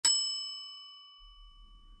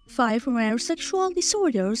5 rare sexual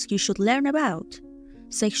disorders you should learn about.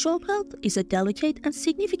 Sexual health is a delicate and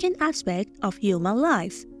significant aspect of human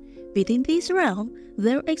life. Within this realm,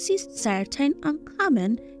 there exist certain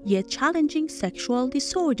uncommon yet challenging sexual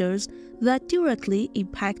disorders that directly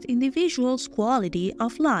impact individuals' quality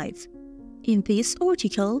of life. In this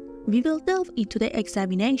article, we will delve into the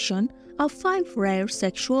examination of 5 rare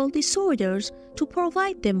sexual disorders to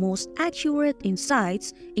provide the most accurate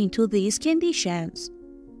insights into these conditions.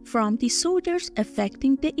 From disorders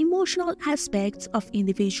affecting the emotional aspects of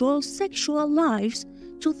individuals' sexual lives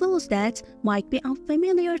to those that might be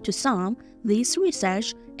unfamiliar to some, this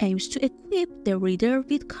research aims to equip the reader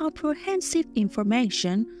with comprehensive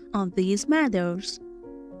information on these matters.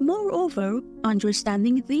 Moreover,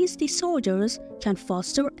 understanding these disorders can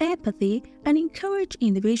foster empathy and encourage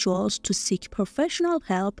individuals to seek professional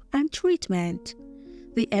help and treatment.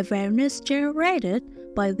 The awareness generated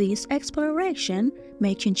by this exploration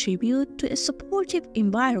may contribute to a supportive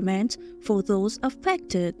environment for those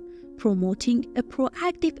affected, promoting a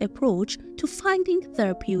proactive approach to finding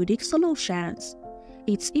therapeutic solutions.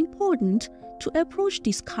 It's important to approach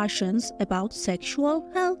discussions about sexual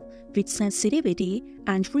health with sensitivity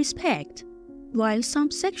and respect. While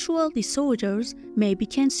some sexual disorders may be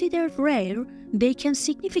considered rare, they can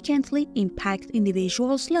significantly impact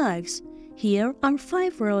individuals' lives. Here are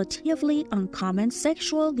 5 relatively uncommon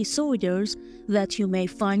sexual disorders that you may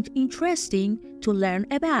find interesting to learn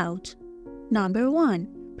about. Number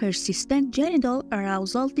 1. Persistent Genital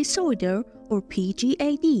Arousal Disorder, or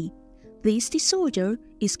PGAD. This disorder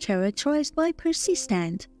is characterized by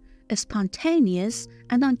persistent, spontaneous,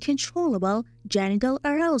 and uncontrollable genital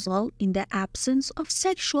arousal in the absence of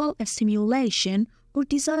sexual stimulation or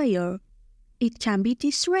desire. It can be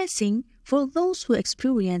distressing for those who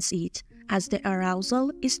experience it, as the arousal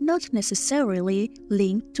is not necessarily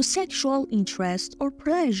linked to sexual interest or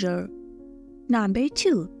pleasure. Number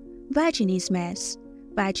 2. Vaginismus.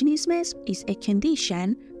 Vaginismus is a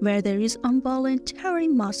condition where there is involuntary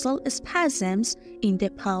muscle spasms in the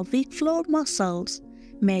pelvic floor muscles,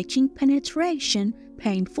 making penetration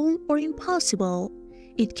painful or impossible.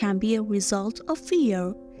 It can be a result of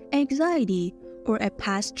fear, anxiety, or a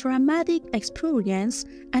past traumatic experience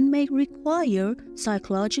and may require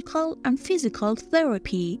psychological and physical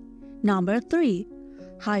therapy. Number 3.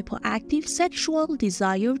 Hypoactive Sexual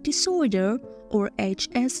Desire Disorder, or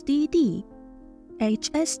HSDD.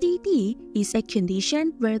 HSDD is a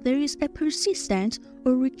condition where there is a persistent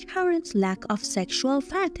or recurrent lack of sexual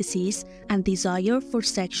fantasies and desire for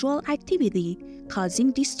sexual activity,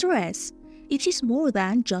 causing distress. It is more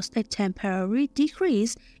than just a temporary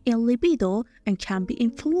decrease in libido and can be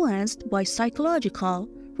influenced by psychological,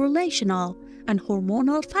 relational, and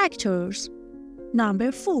hormonal factors.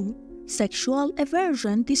 Number 4. Sexual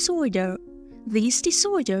Aversion Disorder. This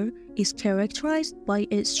disorder is characterized by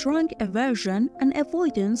a strong aversion and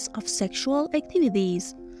avoidance of sexual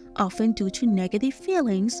activities, often due to negative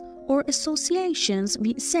feelings or associations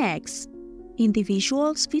with sex.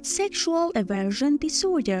 Individuals with sexual aversion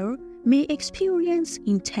disorder may experience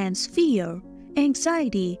intense fear,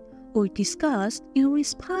 anxiety, or disgust in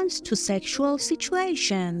response to sexual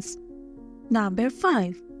situations. Number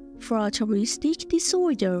 5. Frotteuristic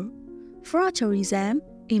Disorder. Frotteurism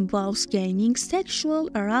involves gaining sexual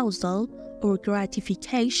arousal or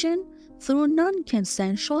gratification through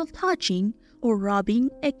non-consensual touching or rubbing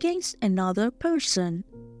against another person.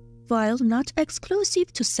 While not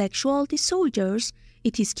exclusive to sexual disorders,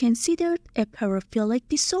 it is considered a paraphilic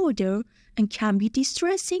disorder and can be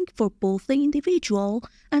distressing for both the individual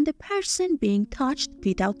and the person being touched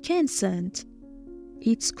without consent.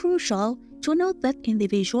 It's crucial to note that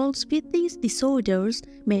individuals with these disorders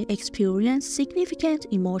may experience significant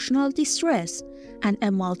emotional distress, and a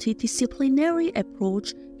multidisciplinary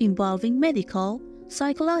approach involving medical,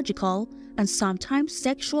 psychological, and sometimes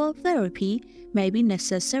sexual therapy may be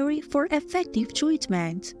necessary for effective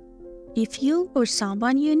treatment. If you or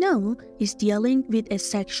someone you know is dealing with a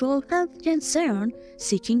sexual health concern,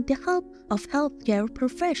 seeking the help of healthcare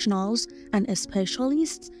professionals and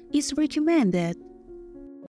specialists is recommended.